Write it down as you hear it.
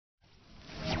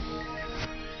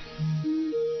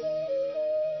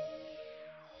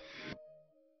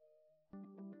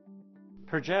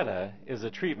Perjeta is a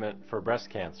treatment for breast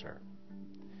cancer.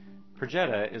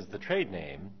 Perjeta is the trade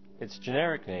name. Its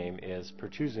generic name is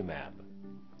pertuzumab.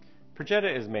 Perjeta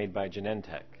is made by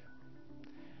Genentech.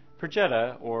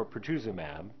 Perjeta, or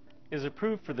pertuzumab, is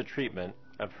approved for the treatment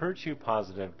of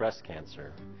HER2-positive breast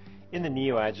cancer in the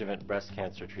neoadjuvant breast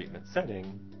cancer treatment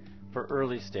setting for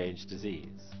early-stage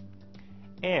disease,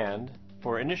 and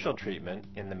for initial treatment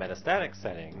in the metastatic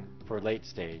setting for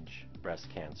late-stage breast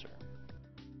cancer.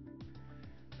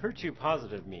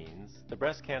 HER2-positive means the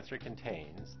breast cancer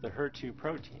contains the HER2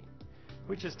 protein,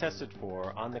 which is tested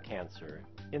for on the cancer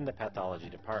in the pathology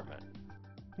department.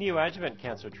 Neoadjuvant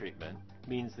cancer treatment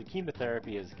means the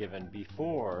chemotherapy is given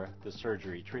before the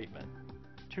surgery treatment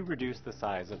to reduce the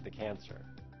size of the cancer.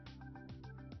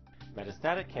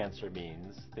 Metastatic cancer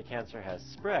means the cancer has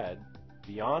spread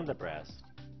beyond the breast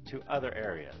to other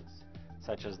areas,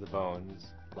 such as the bones,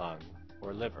 lung,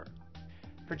 or liver.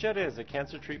 Perjeta is a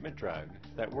cancer treatment drug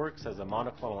that works as a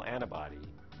monoclonal antibody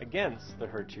against the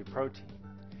HER2 protein.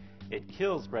 It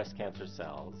kills breast cancer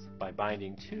cells by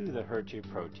binding to the HER2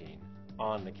 protein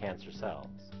on the cancer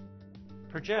cells.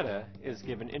 Perjeta is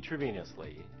given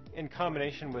intravenously in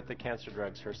combination with the cancer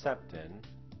drugs Herceptin,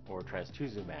 or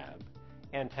trastuzumab,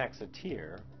 and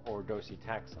Taxotere, or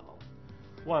docetaxel,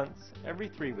 once every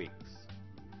 3 weeks.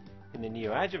 In the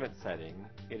neoadjuvant setting,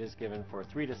 it is given for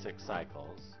 3 to 6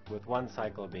 cycles, with one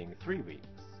cycle being 3 weeks.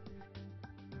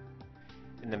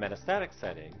 In the metastatic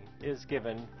setting, it is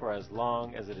given for as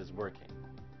long as it is working.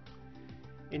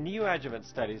 In neoadjuvant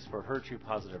studies for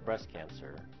HER2-positive breast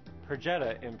cancer,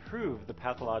 Perjeta improved the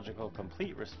pathological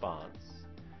complete response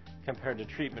compared to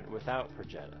treatment without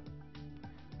Perjeta.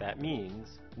 That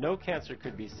means no cancer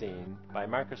could be seen by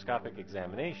microscopic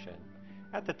examination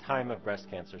at the time of breast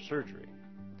cancer surgery.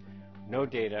 No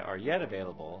data are yet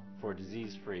available for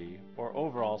disease-free or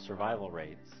overall survival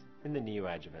rates in the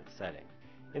neoadjuvant setting.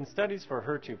 In studies for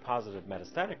HER2-positive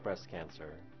metastatic breast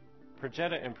cancer,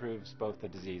 Perjeta improves both the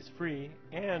disease-free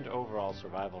and overall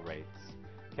survival rates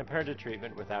compared to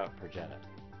treatment without Perjeta.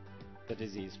 The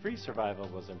disease-free survival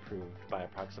was improved by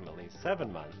approximately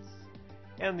 7 months,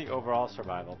 and the overall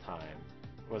survival time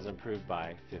was improved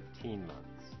by 15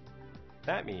 months.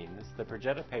 That means the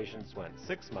Perjeta patients went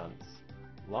 6 months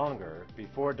longer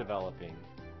before developing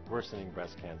worsening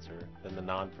breast cancer than the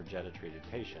non-Perjeta treated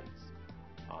patients,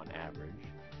 on average,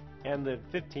 and lived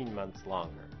 15 months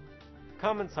longer.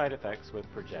 Common side effects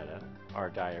with Perjeta are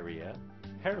diarrhea,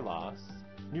 hair loss,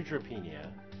 neutropenia,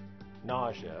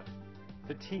 nausea,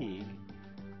 fatigue,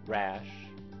 rash,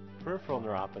 peripheral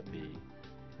neuropathy,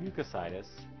 mucositis,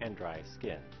 and dry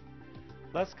skin.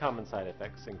 Less common side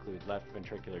effects include left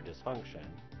ventricular dysfunction,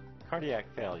 cardiac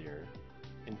failure,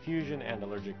 infusion and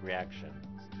allergic reactions,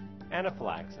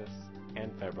 anaphylaxis,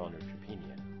 and febrile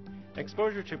neutropenia.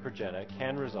 Exposure to Perjeta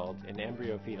can result in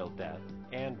embryo-fetal death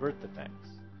and birth defects.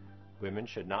 Women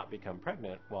should not become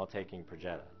pregnant while taking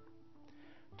Perjeta.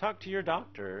 Talk to your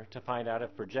doctor to find out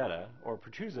if Perjeta, or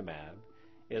pertuzumab,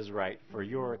 is right for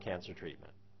your cancer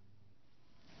treatment.